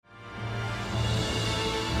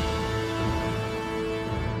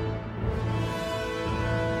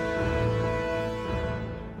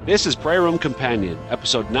This is Prayer Room Companion,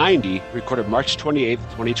 episode 90, recorded March 28th,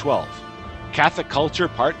 2012. Catholic Culture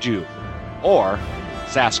Part 2, or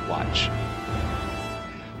Sasquatch.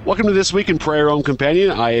 Welcome to This Week in Prayer Room Companion.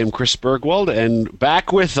 I am Chris Bergwald, and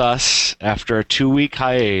back with us after a 2-week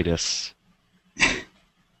hiatus.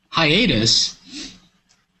 Hiatus?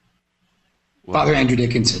 Father Andrew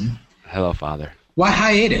Dickinson. Hello, Father. Why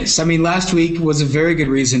hiatus? I mean, last week was a very good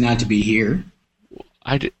reason not to be here.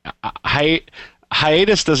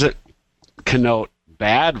 Hiatus doesn't connote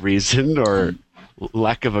bad reason or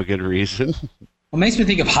lack of a good reason. Well, it makes me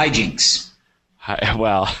think of hijinks. I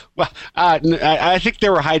think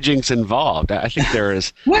there were hijinks involved. I think there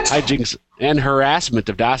is hijinks and harassment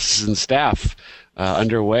of diocesan staff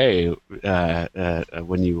underway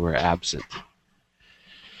when you were absent.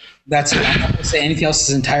 That's it. I'm not going to say anything else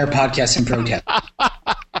this entire podcast in protest.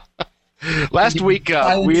 Last week,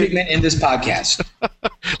 treatment in this podcast.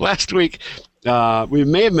 Last week, we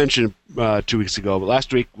may have mentioned 2 weeks ago, but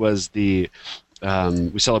last week was we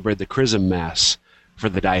celebrated the Chrism Mass for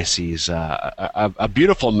the diocese, a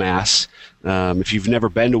beautiful Mass. If you've never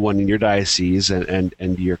been to one in your diocese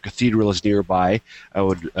and your cathedral is nearby, I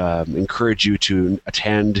would encourage you to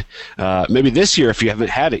attend. Maybe this year if you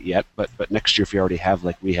haven't had it yet, but next year if you already have,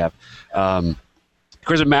 like we have.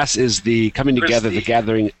 Chrism Mass is the coming together, the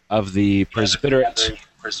gathering of the presbyterate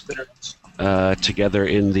together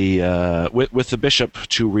in the with the bishop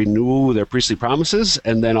to renew their priestly promises,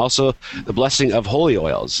 and then also the blessing of holy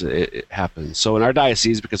oils. It happens. So in our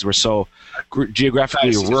diocese, because we're so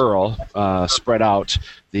geographically rural, spread out,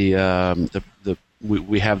 we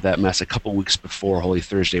have that Mass a couple weeks before Holy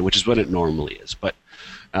Thursday, which is when it normally is. But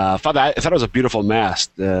Father, I thought it was a beautiful Mass.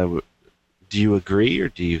 Do you agree, or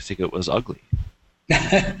do you think it was ugly?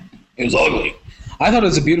 It was ugly. I thought it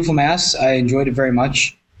was a beautiful Mass. I enjoyed it very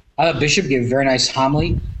much. I thought Bishop gave a very nice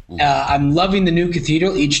homily. I'm loving the new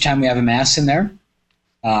cathedral each time we have a Mass in there.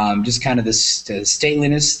 Just kind of the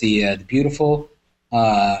stateliness, the beautiful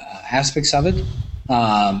aspects of it.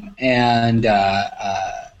 I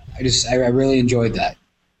really enjoyed that.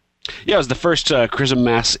 Yeah, it was the first Chrism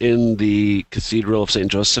Mass in the Cathedral of St.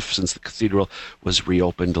 Joseph since the cathedral was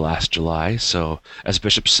reopened last July. So, as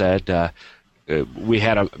Bishop said, we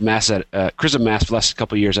had a Mass Chrism Mass for the last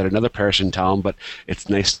couple of years at another parish in town, but it's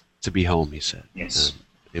nice to be home, he said. Yes.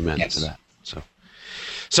 Amen to that. So,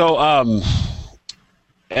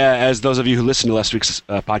 as those of you who listened to last week's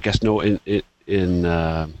podcast know,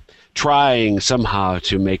 in trying somehow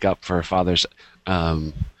to make up for Father's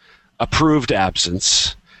approved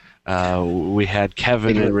absence, we had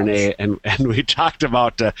Kevin and Renee, and we talked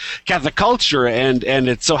about Catholic culture, and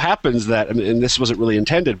it so happens that, and this wasn't really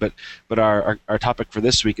intended, but our topic for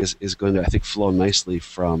this week is going to, I think, flow nicely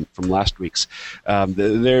from last week's.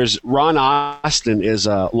 There's Ron Austin is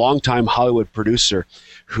a longtime Hollywood producer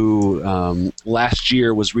who last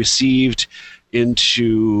year was received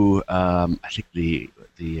into I think the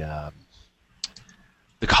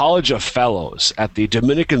College of Fellows at the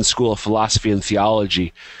Dominican School of Philosophy and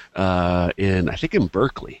Theology in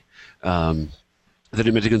Berkeley. The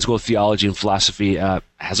Dominican School of Theology and Philosophy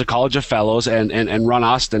has a College of Fellows, and Ron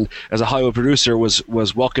Austin, as a Hollywood producer,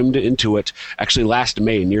 was welcomed into it actually last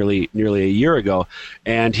May, nearly a year ago,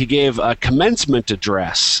 and he gave a commencement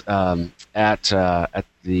address at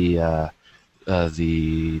the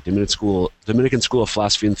Dominican School of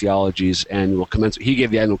Philosophy and Theology's annual commencement. He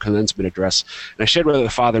gave the annual commencement address, and I shared with the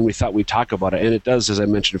Father, and we thought we'd talk about it. And it does, as I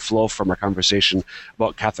mentioned, flow from our conversation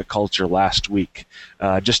about Catholic culture last week.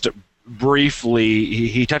 Just to briefly,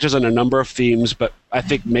 he touches on a number of themes, but I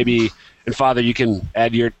think maybe, and Father, you can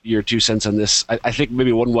add your 2 cents on this. I think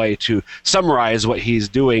maybe one way to summarize what he's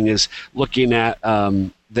doing is looking at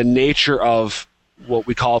the nature of what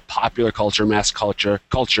we call popular culture, mass culture,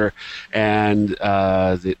 and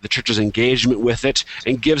the church's engagement with it,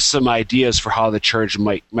 and gives some ideas for how the church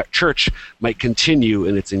might continue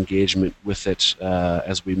in its engagement with it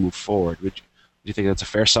as we move forward. Do you think that's a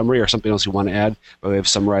fair summary, or something else you want to add by way of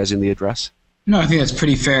summarizing the address? No, I think that's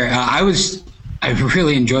pretty fair. I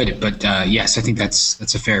really enjoyed it, but yes, I think that's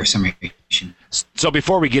a fair summation. So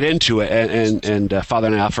before we get into it, and Father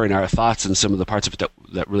and I offering our thoughts on some of the parts of it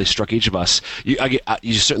that really struck each of us, you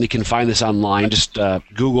certainly can find this online. Just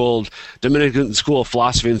Googled Dominican School of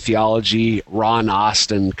Philosophy and Theology, Ron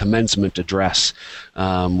Austin commencement address.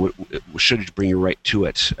 Should bring you right to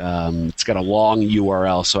it. It's got a long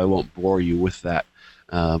URL, so I won't bore you with that.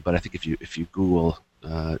 But I think if you Google,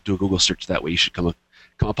 do a Google search that way, you should come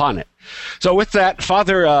upon it. So with that,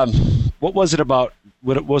 Father, what was it about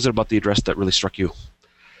the address that really struck you?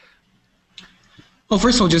 Well,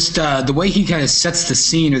 first of all, just the way he kind of sets the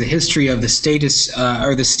scene, or the history of the status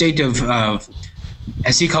or the state of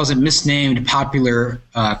as he calls it, misnamed popular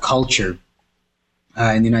culture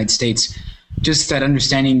in the United States. Just that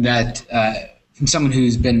understanding that from someone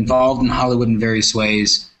who's been involved in Hollywood in various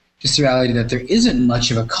ways, just the reality that there isn't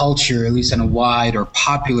much of a culture, at least on a wide or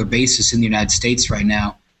popular basis in the United States right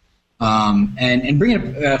now. And bring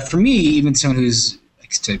it up, for me, even someone who's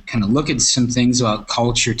likes to kind of look at some things about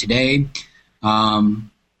culture today,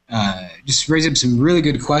 just raise up some really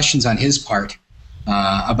good questions on his part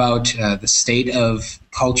about the state of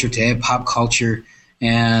culture today, pop culture,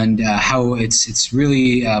 and how it's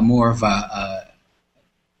really more of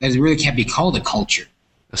it really can't be called a culture.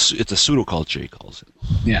 It's a pseudoculture, he calls it.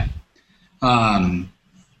 Yeah.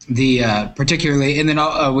 Particularly, and then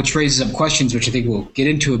which raises up questions, which I think we'll get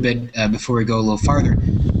into a bit before we go a little farther.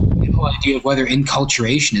 The whole idea of whether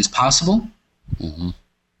enculturation is possible,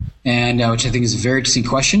 and which I think is a very interesting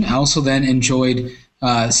question. I also then enjoyed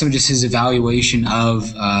some of just his evaluation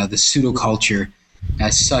of the pseudoculture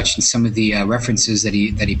as such, and some of the references that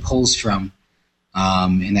he pulls from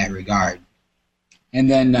in that regard. And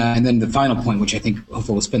then the final point, which I think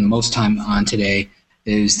hopefully we'll spend the most time on today,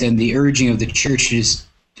 is then the urging of the church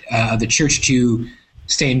to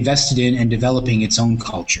stay invested in and developing its own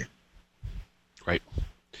culture. Right.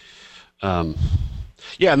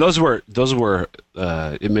 Yeah, and those were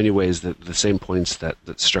in many ways the same points that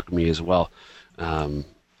struck me as well. To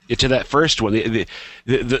that first one,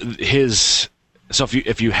 so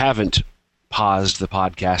if you haven't paused the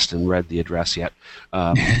podcast and read the address yet,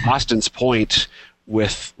 Austin's point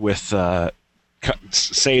with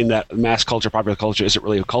saying that mass culture, popular culture isn't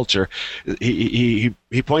really a culture, he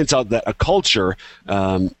points out that a culture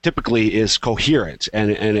typically is coherent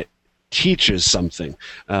and it teaches something.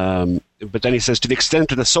 But then he says, to the extent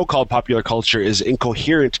that the so-called popular culture is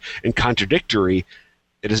incoherent and contradictory,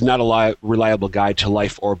 it is not a reliable guide to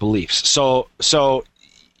life or beliefs. So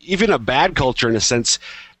even a bad culture, in a sense,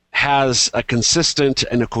 has a consistent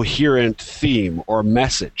and a coherent theme or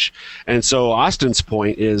message. And so Austin's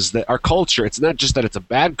point is that our culture, it's not just that it's a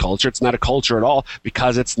bad culture, it's not a culture at all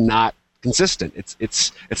because it's not consistent.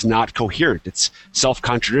 It's not coherent. It's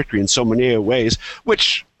self-contradictory in so many ways,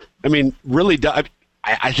 which, I mean, really,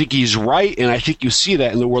 I think he's right, and I think you see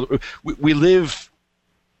that in the world. We live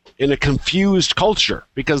in a confused culture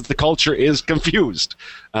because the culture is confused.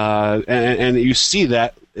 And you see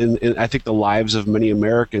that in I think the lives of many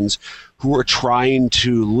Americans who are trying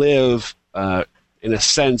to live, in a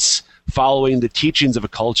sense, following the teachings of a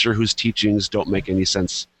culture whose teachings don't make any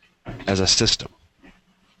sense as a system.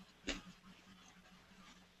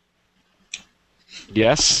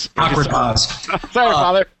 Yes? Awkward pause. Sorry,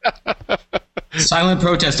 Father. Silent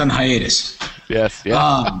protest on hiatus. Yes.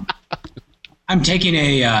 I'm taking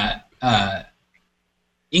a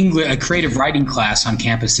creative writing class on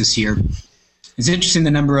campus this year. It's interesting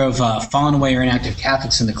the number of fallen away or inactive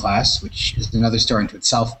Catholics in the class, which is another story unto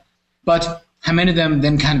itself. But how many of them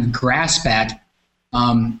then kind of grasp at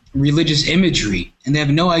religious imagery, and they have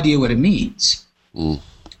no idea what it means.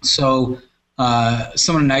 So a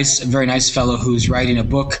very nice fellow who's writing a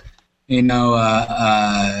book, a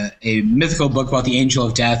mythical book about the angel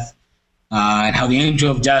of death, and how the angel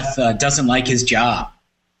of death doesn't like his job.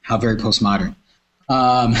 How very postmodern.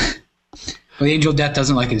 Well, the angel of death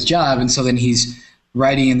doesn't like his job, and so then he's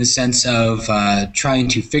writing in the sense of trying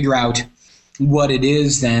to figure out what it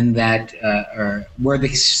is then that, or where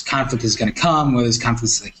this conflict is going to come, where this conflict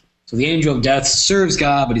is like. So the angel of death serves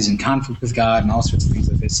God, but he's in conflict with God, and all sorts of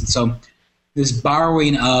things like this. And so this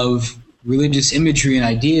borrowing of religious imagery and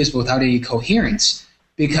ideas without any coherence,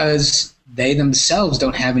 because they themselves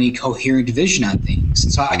don't have any coherent vision on things.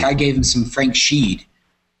 And so I gave him some Frank Sheed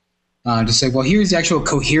to say, well, here's the actual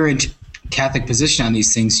coherent Catholic position on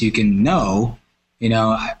these things so you can know.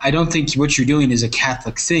 I don't think what you're doing is a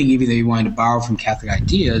Catholic thing, even though you wanted to borrow from Catholic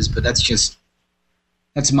ideas, but that's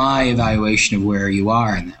my evaluation of where you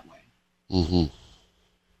are in that way. Mm-hmm.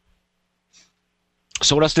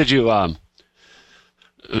 So what else did you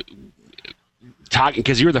talking,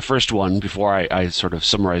 because you were the first one before I sort of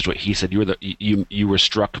summarized what he said. You were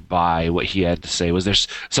struck by what he had to say. Was there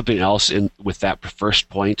something else with that first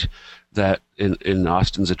point that in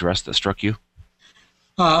Austin's address that struck you?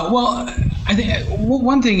 Well, I think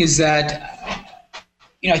one thing is that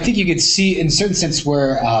I think you could see in a certain sense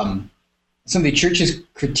where some of the church's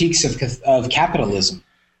critiques of capitalism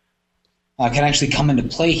can actually come into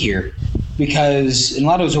play here. Because in a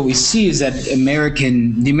lot of ways what we see is that the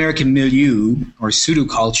American milieu or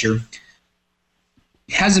pseudoculture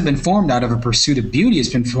hasn't been formed out of a pursuit of beauty. It's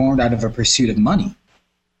been formed out of a pursuit of money.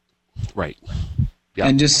 Right. Yeah.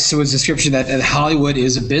 And just so it's a description that Hollywood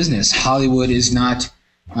is a business. Hollywood is not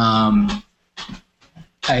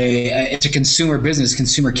it's a consumer business,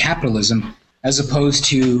 consumer capitalism, as opposed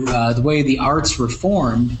to the way the arts were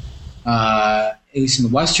formed, at least in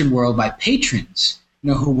the Western world, by patrons,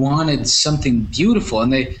 who wanted something beautiful,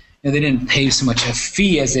 and they didn't pay so much a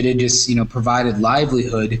fee as they did just provided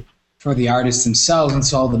livelihood for the artists themselves, and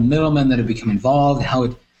so all the middlemen that have become involved,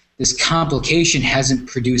 this complication hasn't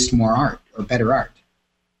produced more art or better art.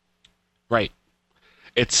 Right.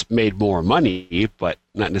 It's made more money, but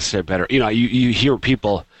not necessarily better. You hear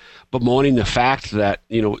people bemoaning the fact that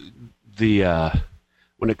when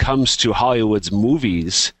it comes to Hollywood's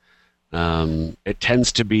movies, it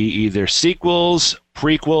tends to be either sequels,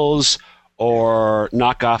 prequels, or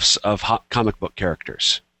knockoffs of comic book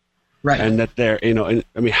characters. Right. And that they're,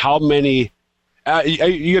 how many?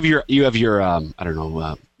 You have your I don't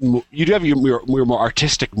know. You do have your more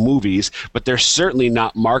artistic movies, but they're certainly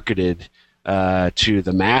not marketed to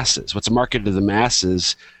the masses. What's marketed to the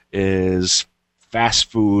masses is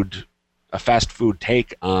a fast food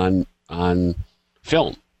take on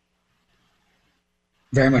film.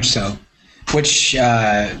 Very much so, which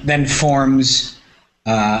then forms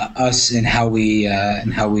us in how we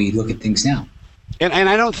look at things now. And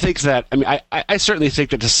I don't think that. I certainly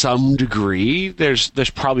think that to some degree, there's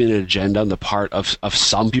probably an agenda on the part of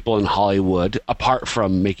some people in Hollywood, apart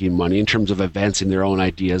from making money, in terms of advancing their own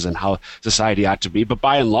ideas and how society ought to be. But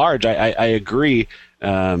by and large, I agree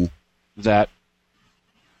that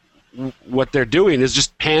what they're doing is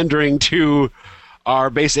just pandering to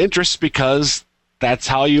our base interests because that's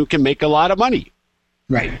how you can make a lot of money.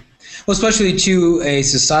 Right. Well, especially to a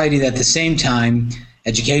society that at the same time,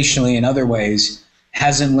 educationally and other ways,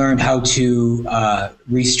 hasn't learned how to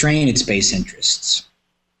restrain its base interests.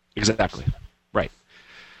 Exactly. Right.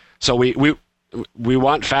 So we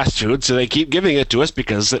want fast food, so they keep giving it to us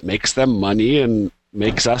because it makes them money and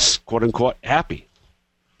makes us, quote unquote, happy.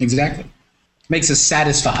 Exactly. Makes us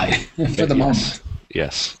satisfied for the moment.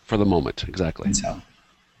 Yes, for the moment. Exactly. And so.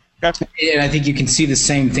 And I think you can see the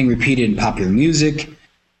same thing repeated in popular music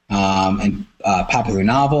and popular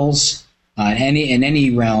novels, in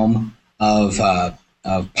any realm of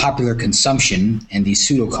popular consumption and the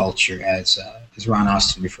pseudoculture, as Ron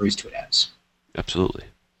Austin refers to it as. Absolutely.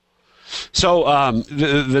 So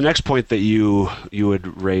the next point that you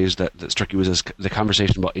had raised that struck you was the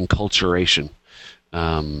conversation about enculturation.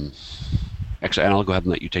 Actually, and I'll go ahead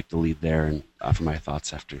and let you take the lead there and offer my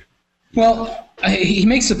thoughts after. Well, he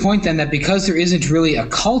makes the point then that because there isn't really a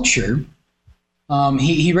culture,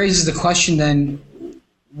 he raises the question then,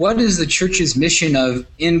 what is the church's mission of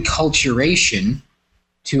enculturation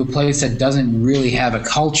to a place that doesn't really have a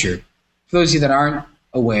culture? For those of you that aren't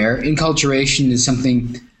aware, enculturation is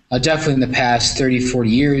something definitely in the past 30, 40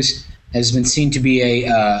 years has been seen to be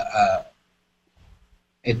a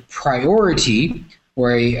priority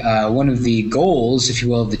or one of the goals, if you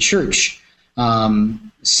will, of the church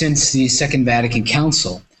since the Second Vatican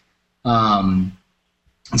Council. And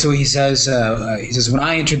so he says, when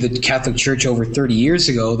I entered the Catholic Church over 30 years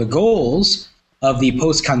ago, the goals of the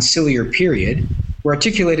post-conciliar period were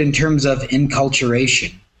articulated in terms of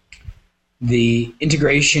enculturation, the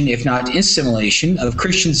integration, if not assimilation, of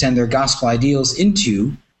Christians and their gospel ideals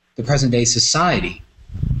into the present-day society.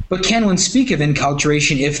 But can one speak of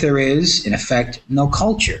enculturation if there is, in effect, no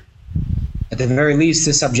culture? At the very least,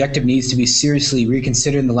 this objective needs to be seriously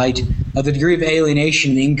reconsidered in the light of the degree of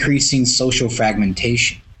alienation and increasing social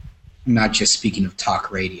fragmentation. I'm not just speaking of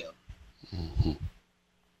talk radio.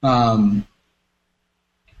 Mm-hmm.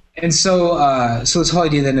 And so this whole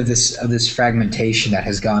idea then of this fragmentation that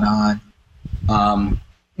has gone on,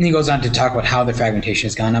 and he goes on to talk about how the fragmentation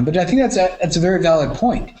has gone on. But I think that's a very valid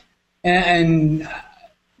point. And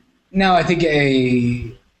now I think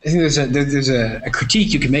there's a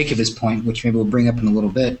critique you can make of this point, which maybe we'll bring up in a little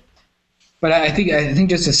bit. But I think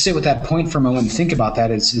just to sit with that point for a moment and think about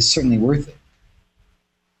that is certainly worth it.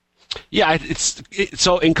 Yeah,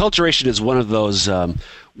 so enculturation is one of those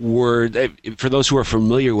words. For those who are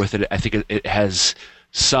familiar with it, I think it has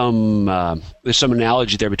there's some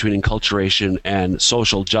analogy there between enculturation and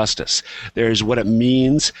social justice. There's what it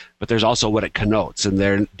means, but there's also what it connotes, and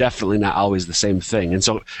they're definitely not always the same thing. And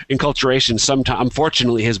so enculturation sometimes,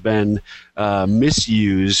 unfortunately, has been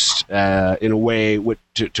misused in a way,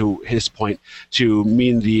 to his point, to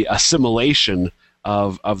mean the assimilation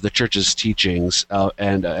of the church's teachings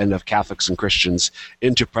and of Catholics and Christians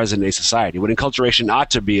into present-day society. What enculturation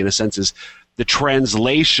ought to be, in a sense, is the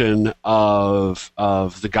translation of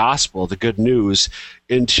the gospel, the good news,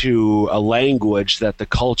 into a language that the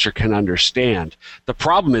culture can understand. The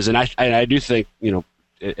problem is, and I do think,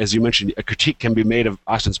 as you mentioned, a critique can be made of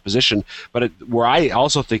Austin's position, but where I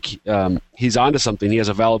also think he's onto something, he has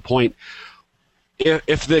a valid point.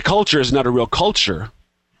 if the culture is not a real culture,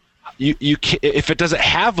 you can, if it doesn't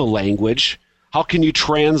have a language, how can you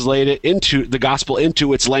translate it into the gospel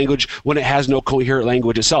into its language when it has no coherent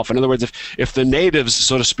language itself? In other words, if the natives,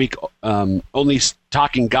 so to speak, only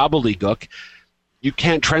talking gobbledygook, you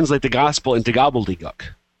can't translate the gospel into gobbledygook.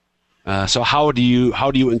 So how do you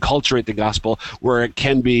enculturate the gospel where it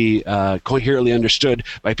can be coherently understood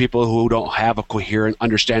by people who don't have a coherent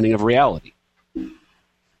understanding of reality?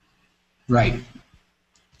 Right,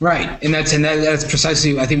 and that's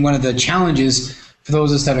precisely, I think, one of the challenges for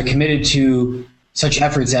those of us that are committed to such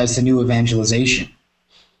efforts as the new evangelization.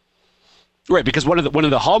 Right, because one of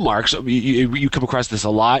the hallmarks, you come across this a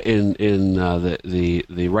lot in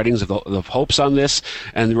the writings of the popes on this,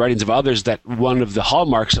 and the writings of others, that one of the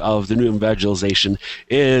hallmarks of the new evangelization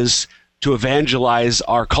is to evangelize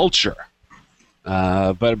our culture.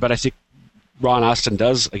 But I think Ron Austin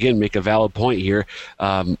does again make a valid point here.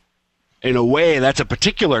 In a way, that's a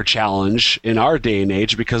particular challenge in our day and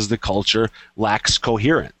age because the culture lacks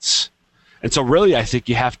coherence, and so really, I think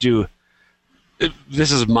you have to.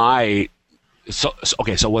 This is my. So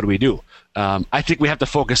what do we do? I think we have to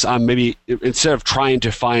focus on, maybe instead of trying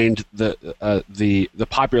to find the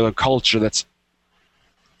popular culture that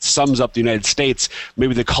sums up the United States,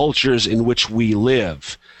 maybe the cultures in which we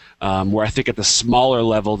live, where I think at the smaller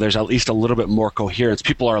level there's at least a little bit more coherence.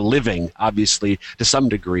 People are living, obviously, to some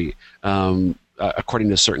degree, according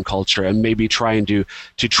to a certain culture, and maybe trying to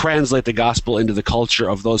translate the gospel into the culture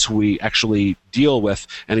of those who we actually deal with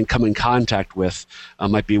and come in contact with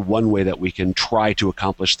might be one way that we can try to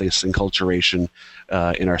accomplish this enculturation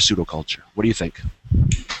in our pseudo-culture. What do you think?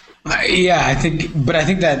 Yeah, I think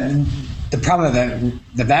that the problem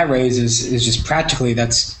that raises is just practically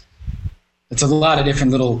that's a lot of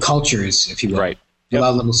different little cultures, if you will. Right. Yep. A lot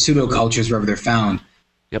of little pseudo-cultures wherever they're found.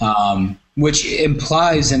 Yep. Which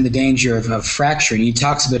implies then the danger of fracturing. He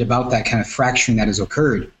talks a bit about that kind of fracturing that has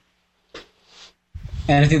occurred.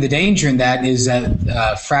 And I think the danger in that is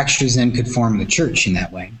that fractures then could form the church in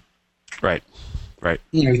that way. Right.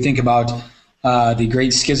 You think about the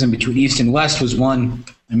great schism between East and West was one,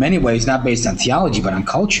 in many ways, not based on theology, but on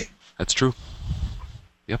culture. That's true.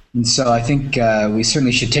 Yep. And so I think we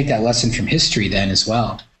certainly should take that lesson from history then as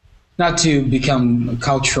well. Not to become a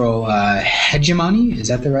cultural hegemony, is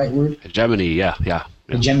that the right word? Hegemony, yeah.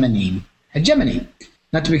 Hegemony.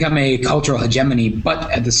 Not to become a cultural hegemony, but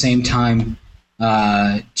at the same time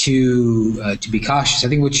to be cautious. I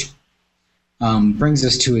think which brings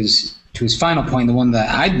us to his final point, the one that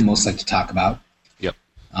I'd most like to talk about. Yep.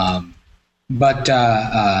 But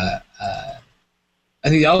I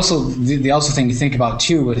think also the thing to think about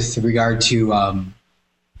too with regard to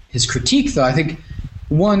his critique, though, I think.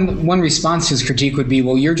 One response to his critique would be,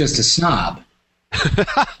 well, you're just a snob.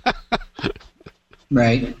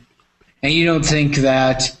 Right? And you don't think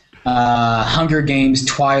that Hunger Games,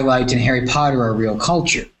 Twilight, and Harry Potter are real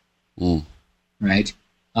culture. Right?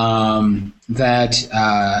 That,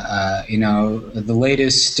 the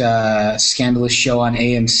latest scandalous show on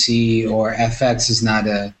AMC or FX is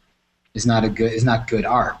not good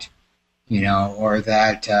art. Or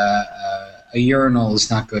that a urinal is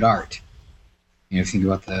not good art. Think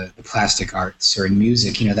about the plastic arts, or in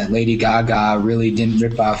music, that Lady Gaga really didn't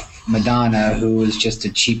rip off Madonna, who was just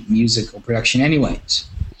a cheap musical production anyways.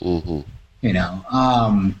 Mm-hmm. You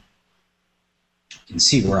can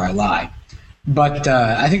see where I lie. But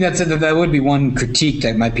I think that would be one critique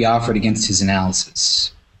that might be offered against his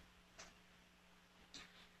analysis.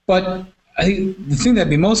 But I think the thing that'd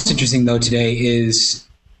be most interesting, though, today is,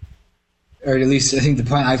 or at least I think the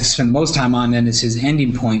point I've spent most time on then is his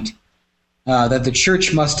ending point, that the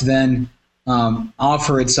church must then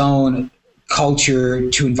offer its own culture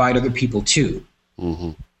to invite other people to.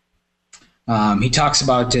 Mm-hmm. He talks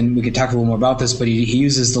about, and we could talk a little more about this, but he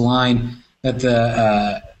uses the line that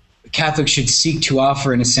the Catholics should seek to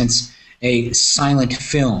offer, in a sense, a silent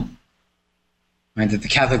film. Right? That the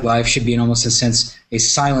Catholic life should be, in almost a sense, a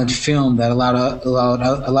silent film that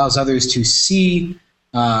allows others to see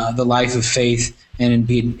the life of faith and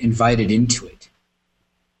be invited into it.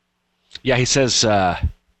 Yeah, he says, we're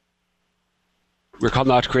called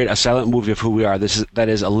now to create a silent movie of who we are. That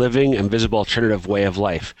is a living and visible alternative way of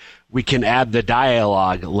life. We can add the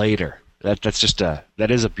dialogue later. That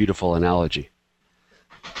is a beautiful analogy.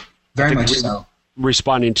 Very much so.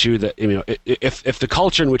 Responding to if the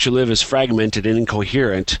culture in which you live is fragmented and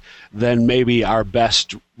incoherent, then maybe our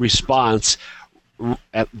best response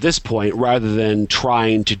at this point, rather than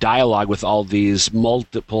trying to dialogue with all these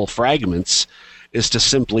multiple fragments, is to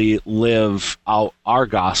simply live out our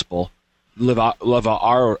gospel, live out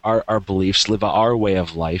our beliefs, live out our way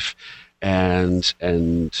of life, and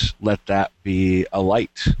let that be a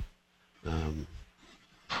light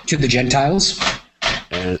to the Gentiles.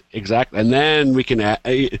 And exactly, and then we can add,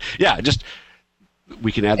 we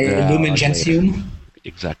can add the Lumen Gentium.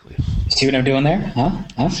 Exactly. See what I'm doing there?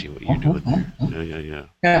 Huh? See what you're doing there.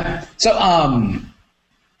 Yeah. So,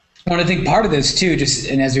 well, I think part of this too,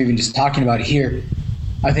 and as we've been just talking about here,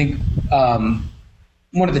 I think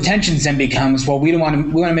one of the tensions then becomes, well, we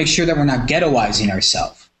want to make sure that we're not ghettoizing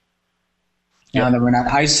ourselves. That we're not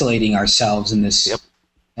isolating ourselves in this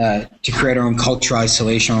to create our own cultural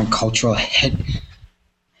isolation, our own cultural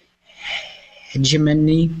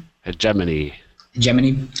hegemony.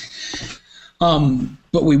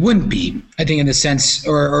 But we wouldn't be, I think, in the sense,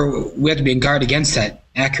 or we have to be on guard against that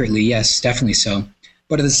accurately. Yes, definitely so.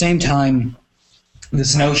 But at the same time,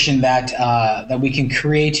 this notion that that we can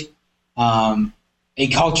create a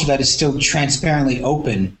culture that is still transparently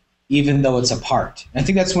open, even though it's apart. And I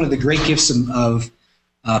think that's one of the great gifts of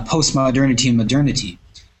postmodernity and modernity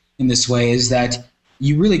in this way, is that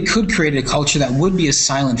you really could create a culture that would be a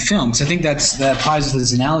silent film. So I think that applies to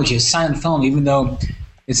this analogy. A silent film, even though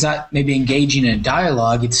it's not maybe engaging in a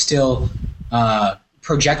dialogue, it's still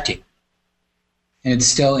projecting. And it's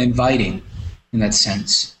still inviting in that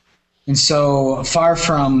sense. And so far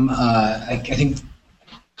from, I think,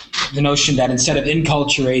 the notion that instead of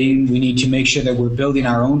enculturating, we need to make sure that we're building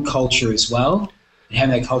our own culture as well, and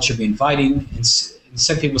having that culture be inviting. And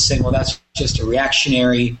some people say, well, that's just a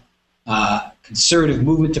reactionary, conservative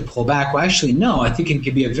movement to pull back. Well, actually, no. I think it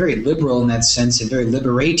could be a very liberal, in that sense, a very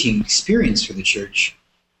liberating experience for the church,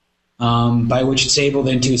 by which it's able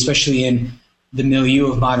then to, especially in the milieu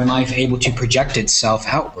of modern life, able to project itself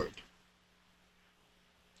outward.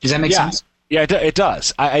 Does that make sense? Yeah, it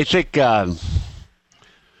does. I think the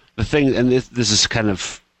thing, and this is kind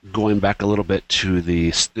of going back a little bit to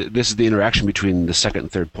this is the interaction between the second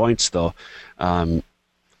and third points, though.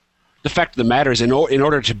 The fact of the matter is, in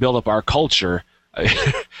order to build up our culture,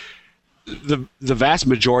 the vast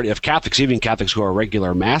majority of Catholics, even Catholics who are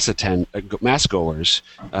regular mass goers,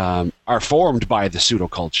 are formed by the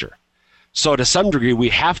pseudo-culture. So to some degree, we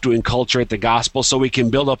have to enculturate the gospel so we can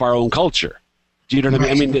build up our own culture. Do you know what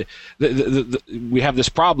I mean? I mean, we have this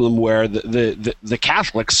problem where the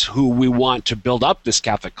Catholics who we want to build up this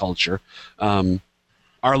Catholic culture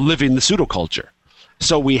are living the pseudo-culture.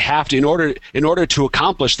 So we have to, in order to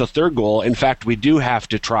accomplish the third goal, in fact, we do have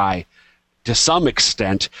to try, to some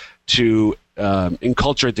extent, to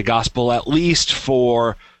enculturate the gospel, at least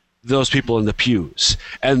for those people in the pews.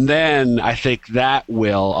 And then I think that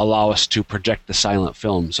will allow us to project the silent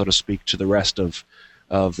film, so to speak, to the rest of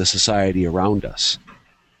the society around us.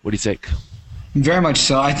 What do you think? Very much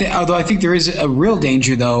so. Although I think there is a real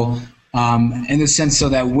danger, though, in the sense so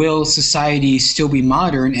that will society still be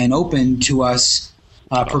modern and open to us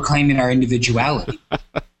proclaiming our individuality?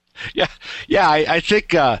 Yeah. I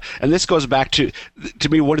think, and this goes back to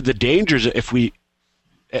me, one of the dangers if we,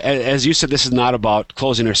 as you said, this is not about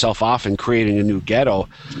closing ourselves off and creating a new ghetto.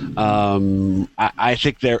 I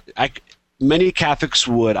think many Catholics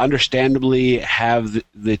would understandably have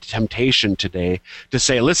the temptation today to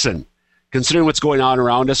say, listen, considering what's going on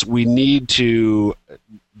around us, we need to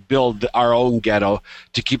build our own ghetto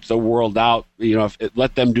to keep the world out,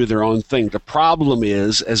 let them do their own thing. The problem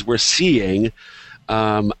is, as we're seeing,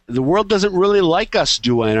 the world doesn't really like us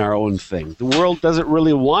doing our own thing. The world doesn't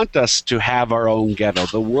really want us to have our own ghetto.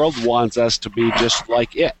 The world wants us to be just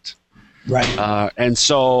like it. Right. And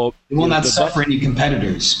so... It will not suffer any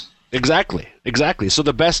competitors. Exactly. So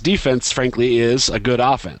the best defense, frankly, is a good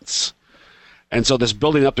offense. And so this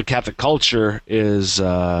building up the Catholic culture is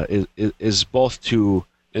both to,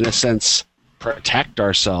 in a sense, protect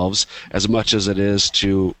ourselves as much as it is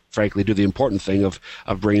to, frankly, do the important thing of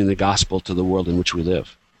bringing the gospel to the world in which we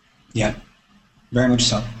live. Yeah, very much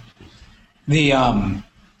so.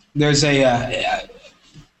 There's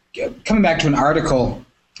coming back to an article,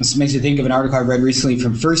 this makes me think of an article I read recently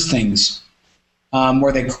from First Things,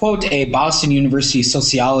 where they quote a Boston University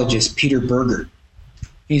sociologist, Peter Berger.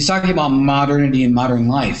 He's talking about modernity and modern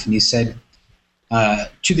life, and he said,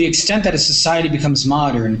 to the extent that a society becomes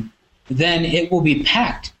modern, then it will be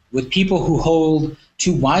packed with people who hold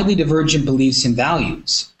to widely divergent beliefs and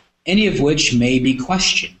values, any of which may be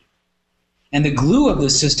questioned. And the glue of the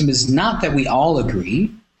system is not that we all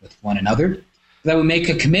agree with one another, but that we make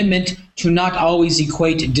a commitment to not always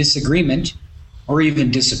equate disagreement or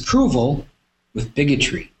even disapproval with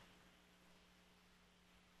bigotry.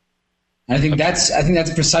 And I think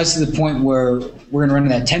that's precisely the point where we're going to run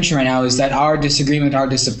into that tension right now, is that our disagreement, our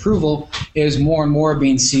disapproval is more and more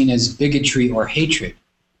being seen as bigotry or hatred,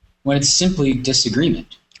 when it's simply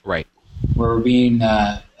disagreement. Right. Where we're being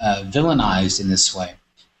villainized in this way.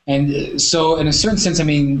 And so, in a certain sense, I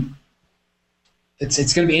mean,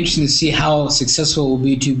 it's going to be interesting to see how successful it will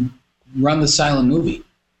be to run the silent movie.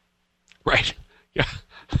 Right. Yeah.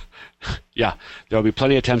 Yeah. There will be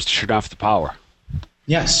plenty of attempts to turn off the power.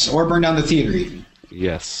 Yes, or burn down the theater even.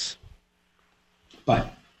 Yes.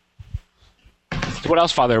 But so what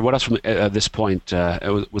else, Father? What else from this point?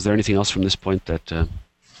 Was there anything else from this point that...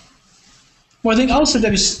 Well, I think also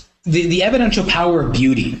there's the evidential power of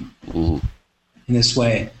beauty in this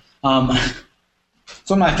way. It's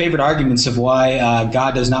one of my favorite arguments of why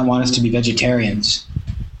God does not want us to be vegetarians.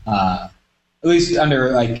 At least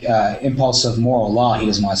under impulse of moral law, he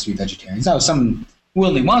doesn't want us to be vegetarians. Now, if someone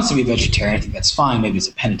willingly wants to be a vegetarian, I think that's fine. Maybe it's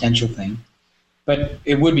a penitential thing. But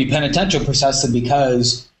it would be penitential precisely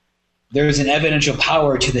because there is an evidential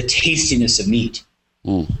power to the tastiness of meat.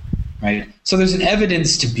 Right? So there's an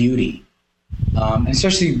evidence to beauty. And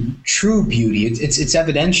especially true beauty. It's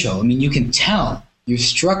evidential. I mean, you can tell. You're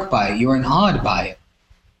struck by it. You're awed by it.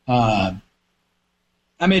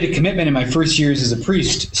 I made a commitment in my first years as a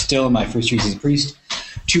priest, still in my first years as a priest,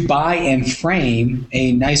 to buy and frame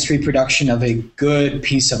a nice reproduction of a good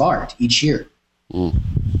piece of art each year.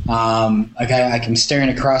 I'm staring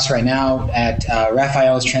across right now at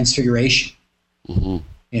Raphael's Transfiguration,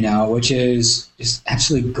 which is just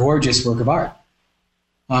absolutely gorgeous work of art.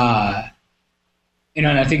 And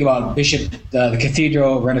I think about the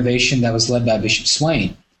cathedral renovation that was led by Bishop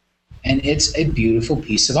Swain, and it's a beautiful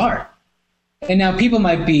piece of art. And now people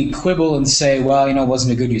might be quibble and say, well, it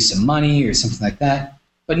wasn't a good use of money or something like that.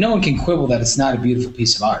 But no one can quibble that it's not a beautiful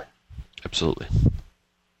piece of art. Absolutely.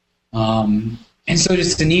 And so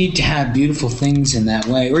just the need to have beautiful things in that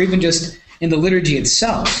way, or even just in the liturgy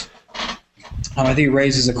itself, I think it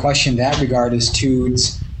raises a question in that regard as to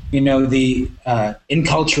the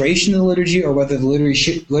inculturation of the liturgy, or whether the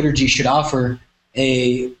liturgy should offer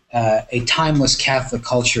a timeless Catholic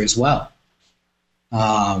culture as well.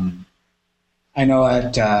 I know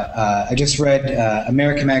I just read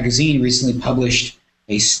American Magazine recently published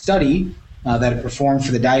a study that it performed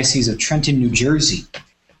for the Diocese of Trenton, New Jersey,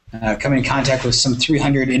 coming in contact with some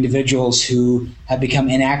 300 individuals who have become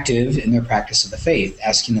inactive in their practice of the faith,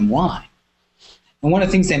 asking them why. And one of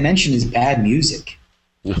the things they mentioned is bad music.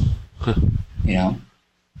 And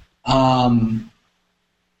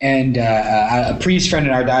a priest friend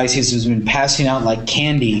in our diocese has been passing out like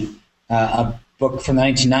candy a book from the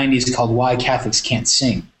 1990s called Why Catholics Can't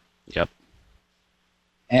Sing. Yep.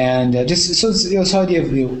 And just so this idea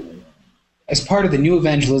of as part of the new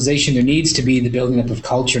evangelization, there needs to be the building up of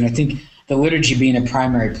culture, and I think the liturgy being a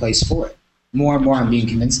primary place for it. More and more, I'm being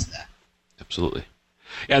convinced of that. Absolutely.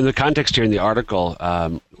 Yeah, in the context here in the article,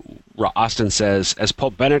 Austin says, as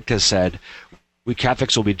Pope Benedict has said, we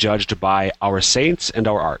Catholics will be judged by our saints and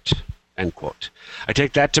our art, end quote. I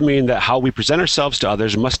take that to mean that how we present ourselves to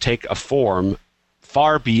others must take a form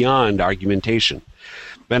far beyond argumentation.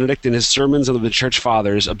 Benedict, in his sermons on the Church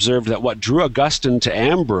Fathers, observed that what drew Augustine to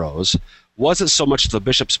Ambrose wasn't so much the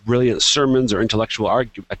bishop's brilliant sermons or intellectual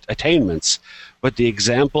attainments, but the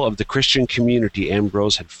example of the Christian community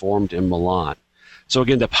Ambrose had formed in Milan. So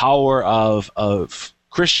again, the power of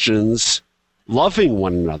Christians loving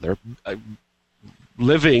one another,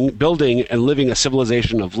 building and living a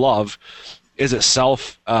civilization of love is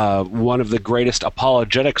itself one of the greatest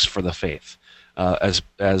apologetics for the faith. As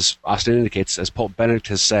Austin indicates, as Pope Benedict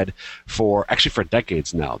has said for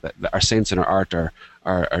decades now, that our saints and our art are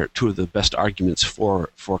two of the best arguments for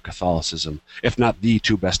Catholicism, if not the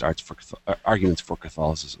two best arguments for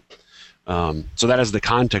Catholicism. So that is the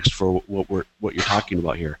context for what you're talking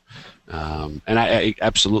about here, and I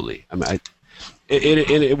absolutely.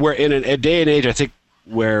 We're in a day and age, I think,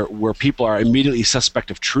 where people are immediately suspect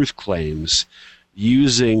of truth claims,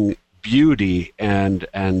 using beauty and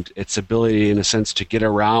its ability, in a sense, to get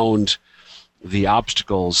around the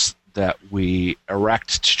obstacles that we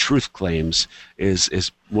erect to truth claims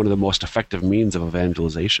is one of the most effective means of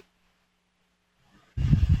evangelization.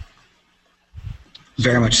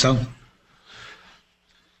 Very much so.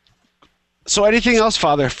 So anything else,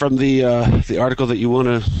 Father, from the article that you want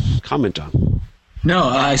to comment on?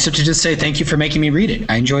 No, so to just say thank you for making me read it.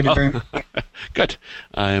 I enjoyed it very much. Good.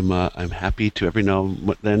 I'm happy to every now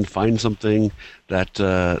and then find something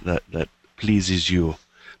that pleases you,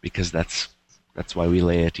 because that's why we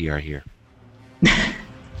laity are here.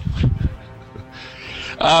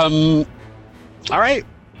 All right.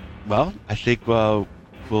 Well, I think we'll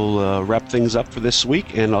wrap things up for this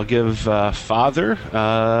week, and I'll give Father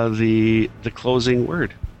the closing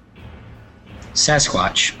word.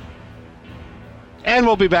 Sasquatch. And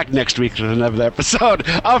we'll be back next week with another episode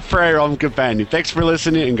of Prayer Home Companion. Thanks for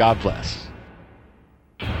listening, and God bless.